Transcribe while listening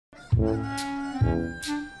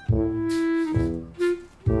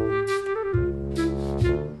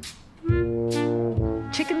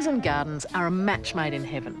Chickens and gardens are a match made in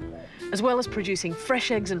heaven. As well as producing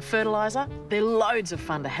fresh eggs and fertiliser, they're loads of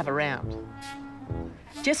fun to have around.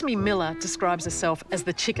 Jessamy Miller describes herself as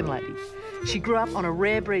the chicken lady. She grew up on a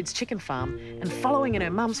rare breeds chicken farm and, following in her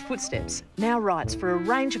mum's footsteps, now writes for a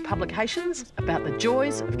range of publications about the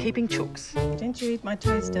joys of keeping chooks. Don't you eat my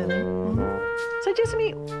toast, darling? So,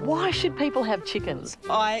 Jessamy, why should people have chickens?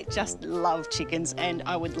 I just love chickens, and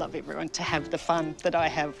I would love everyone to have the fun that I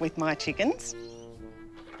have with my chickens.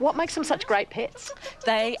 What makes them such great pets?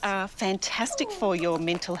 They are fantastic for your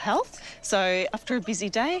mental health. So after a busy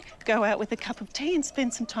day, go out with a cup of tea and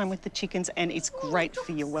spend some time with the chickens, and it's great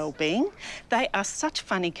for your well-being. They are such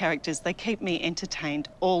funny characters. They keep me entertained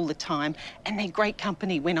all the time, and they're great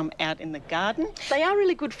company when I'm out in the garden. They are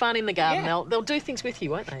really good fun in the garden. Yeah. They'll do things with you,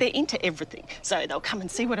 won't they? They're into everything. So they'll come and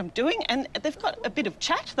see what I'm doing, and they've got a bit of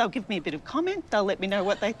chat. They'll give me a bit of comment. They'll let me know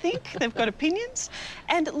what they think. They've got opinions.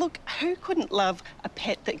 And look, who couldn't love a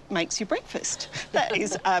pet that makes you breakfast? That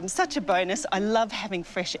is such a bonus. I love having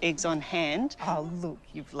fresh eggs on hand. Oh, look,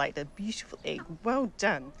 you've laid a beautiful egg. Well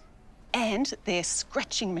done. And they're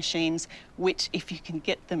scratching machines, which, if you can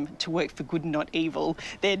get them to work for good and not evil,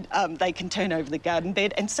 then they can turn over the garden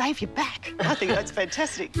bed and save your back. I think that's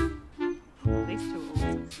fantastic. These two are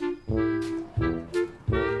awesome.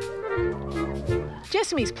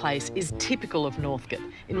 Jessamy's place is typical of Northcote,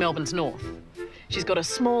 in Melbourne's north. She's got a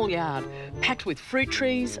small yard packed with fruit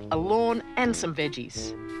trees, a lawn and some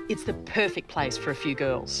veggies. It's the perfect place for a few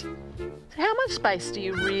girls. So how much space do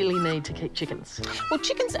you really need to keep chickens? Well,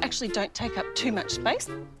 chickens actually don't take up too much space.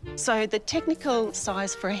 So the technical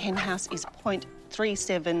size for a hen house is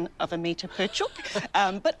 0.37 of a metre per chook.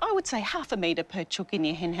 But I would say half a metre per chook in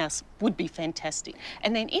your hen house would be fantastic.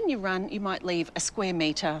 And then in your run, you might leave a square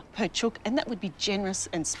metre per chook, and that would be generous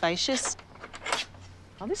and spacious.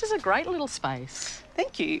 Oh, this is a great little space.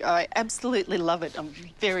 Thank you. I absolutely love it. I'm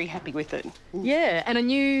very happy with it. Yeah, and a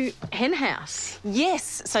new hen house.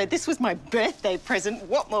 Yes, so this was my birthday present.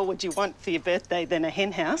 What more would you want for your birthday than a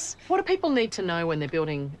hen house? What do people need to know when they're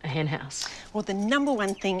building a hen house? Well, the number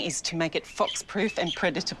one thing is to make it fox-proof and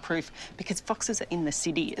predator-proof, because foxes are in the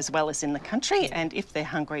city as well as in the country, and if they're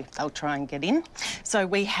hungry, they'll try and get in. So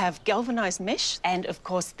we have galvanised mesh, and of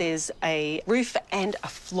course there's a roof and a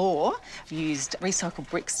floor. I've used recycled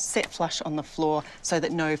bricks set flush on the floor so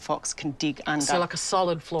that no fox can dig under. So like a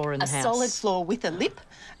solid floor in the house? A solid floor with a lip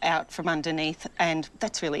out from underneath, and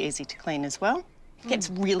that's really easy to clean as well. It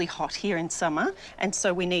gets really hot here in summer, and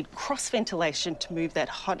so we need cross ventilation to move that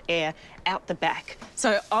hot air out the back.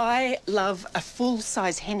 So I love a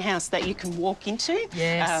full-size hen house that you can walk into.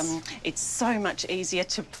 Yes. It's so much easier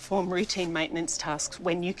to perform routine maintenance tasks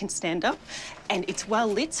when you can stand up, and it's well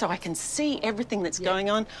lit so I can see everything that's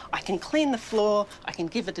going on. I can clean the floor, I can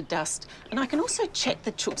give it a dust, and I can also check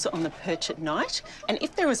the chooks on the perch at night. And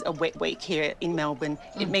if there was a wet week here in Melbourne,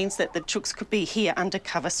 it means that the chooks could be here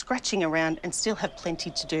undercover, scratching around, and still have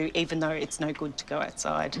plenty to do, even though it's no good to go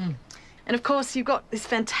outside. And of course, you've got this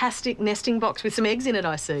fantastic nesting box with some eggs in it,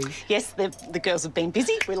 I see. Yes, the girls have been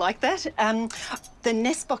busy. We like that. The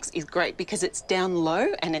nest box is great because it's down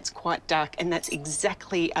low and it's quite dark, and that's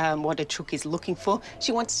exactly what a chook is looking for.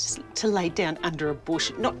 She wants to lay down under a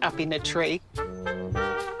bush, not up in a tree.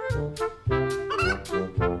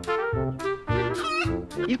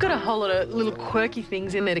 You've got a whole lot of little quirky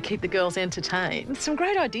things in there to keep the girls entertained. Some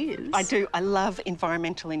great ideas. I do. I love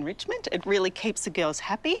environmental enrichment. It really keeps the girls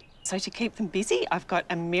happy. So to keep them busy, I've got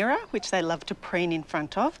a mirror, which they love to preen in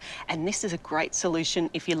front of, and this is a great solution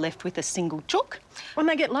if you're left with a single chook. When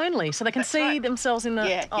they get lonely, so they can see themselves in the...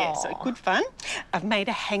 Yeah, so good fun. I've made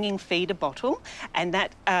a hanging feeder bottle, and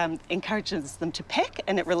that encourages them to peck,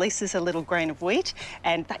 and it releases a little grain of wheat,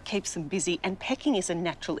 and that keeps them busy. And pecking is a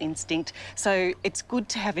natural instinct, so it's good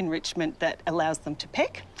to have enrichment that allows them to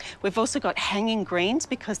peck. We've also got hanging greens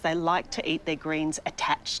because they like to eat their greens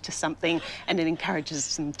attached to something, and it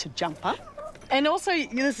encourages them to jump up. And also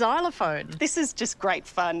the xylophone. This is just great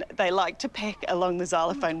fun. They like to peck along the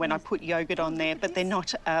xylophone when I put yogurt on there, but they're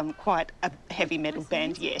not quite a heavy metal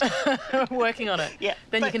band yet. Working on it. Yeah.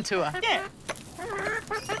 Then you can tour. Yeah.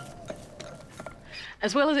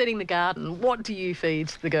 As well as eating the garden, what do you feed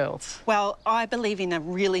the girls? Well, I believe in a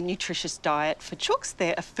really nutritious diet for chooks.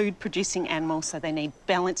 They're a food-producing animal, so they need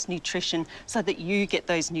balanced nutrition so that you get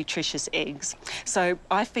those nutritious eggs. So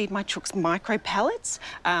I feed my chooks micro pellets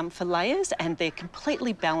for layers, and they're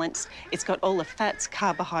completely balanced. It's got all the fats,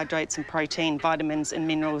 carbohydrates and protein, vitamins and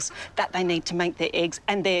minerals that they need to make their eggs.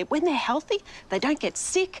 And when they're healthy, they don't get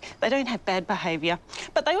sick, they don't have bad behaviour.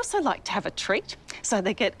 But they also like to have a treat, so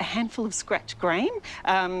they get a handful of scratch grain,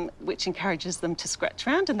 which encourages them to scratch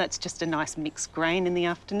around, and that's just a nice mixed grain in the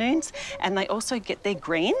afternoons. And they also get their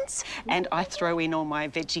greens, and I throw in all my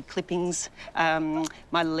veggie clippings,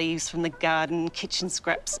 my leaves from the garden, kitchen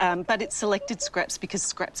scraps, but it's selected scraps because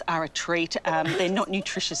scraps are a treat. They're not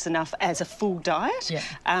nutritious enough as a full diet. Yeah.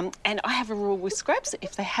 And I have a rule with scraps: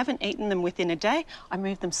 if they haven't eaten them within a day, I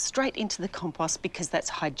move them straight into the compost because that's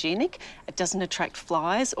hygienic. It doesn't attract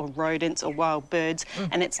flies or rodents or wild birds,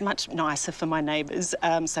 and it's much nicer for my neighbours.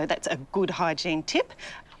 So that's a good hygiene tip.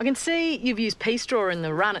 I can see you've used pea straw in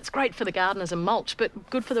the run. It's great for the garden as a mulch, but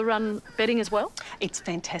good for the run bedding as well? It's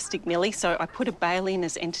fantastic, Millie. So I put a bale in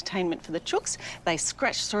as entertainment for the chooks. They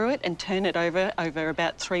scratch through it and turn it over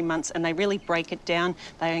about 3 months, and they really break it down.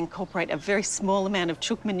 They incorporate a very small amount of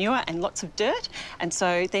chook manure and lots of dirt, and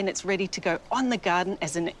so then it's ready to go on the garden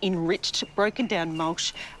as an enriched, broken down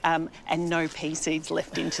mulch, and no pea seeds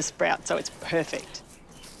left in to sprout, so it's perfect.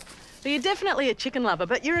 Well, you're definitely a chicken lover,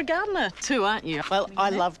 but you're a gardener too, aren't you? Well, I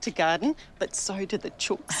love to garden, but so do the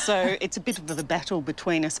chooks. So it's a bit of a battle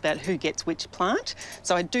between us about who gets which plant.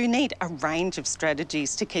 So I do need a range of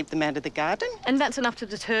strategies to keep them out of the garden. And that's enough to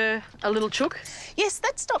deter a little chook? Yes,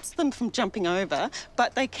 that stops them from jumping over,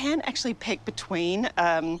 but they can actually peek between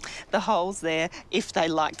the holes there if they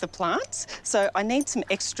like the plants. So I need some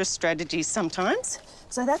extra strategies sometimes.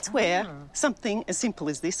 So that's where something as simple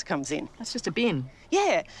as this comes in. That's just a bin.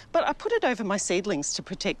 Yeah, but I put it over my seedlings to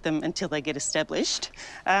protect them until they get established.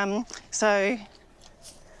 So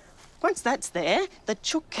once that's there, the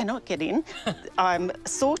chook cannot get in. I'm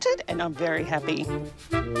sorted and I'm very happy.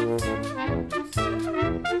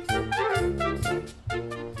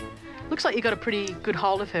 Looks like you got a pretty good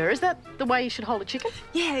hold of her. Is that the way you should hold a chicken?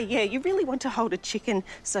 Yeah, you really want to hold a chicken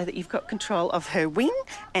so that you've got control of her wing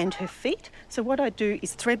and her feet. So what I do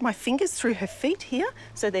is thread my fingers through her feet here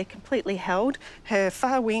so they're completely held. Her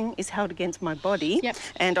far wing is held against my body. Yep.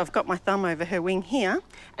 And I've got my thumb over her wing here.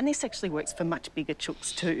 And this actually works for much bigger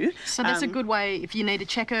chooks too. So that's a good way if you need to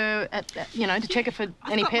check her, to check her for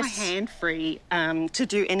any pests. I've got my hand free to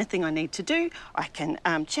do anything I need to do. I can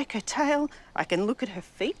check her tail. I can look at her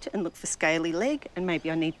feet and look for scaly leg, and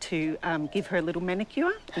maybe I need to give her a little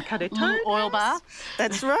manicure and cut her toes. Oil bath.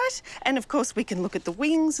 That's right. And of course we can look at the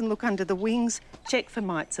wings and look under the wings, check for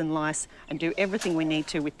mites and lice, and do everything we need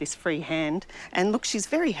to with this free hand. And look, she's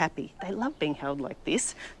very happy. They love being held like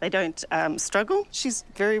this. They don't struggle. She's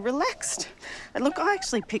very relaxed. And look, I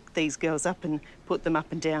actually pick these girls up and put them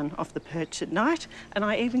up and down off the perch at night, and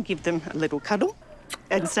I even give them a little cuddle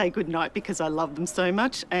and say good night because I love them so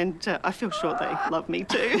much, and I feel sure they love me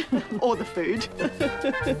too, or the food.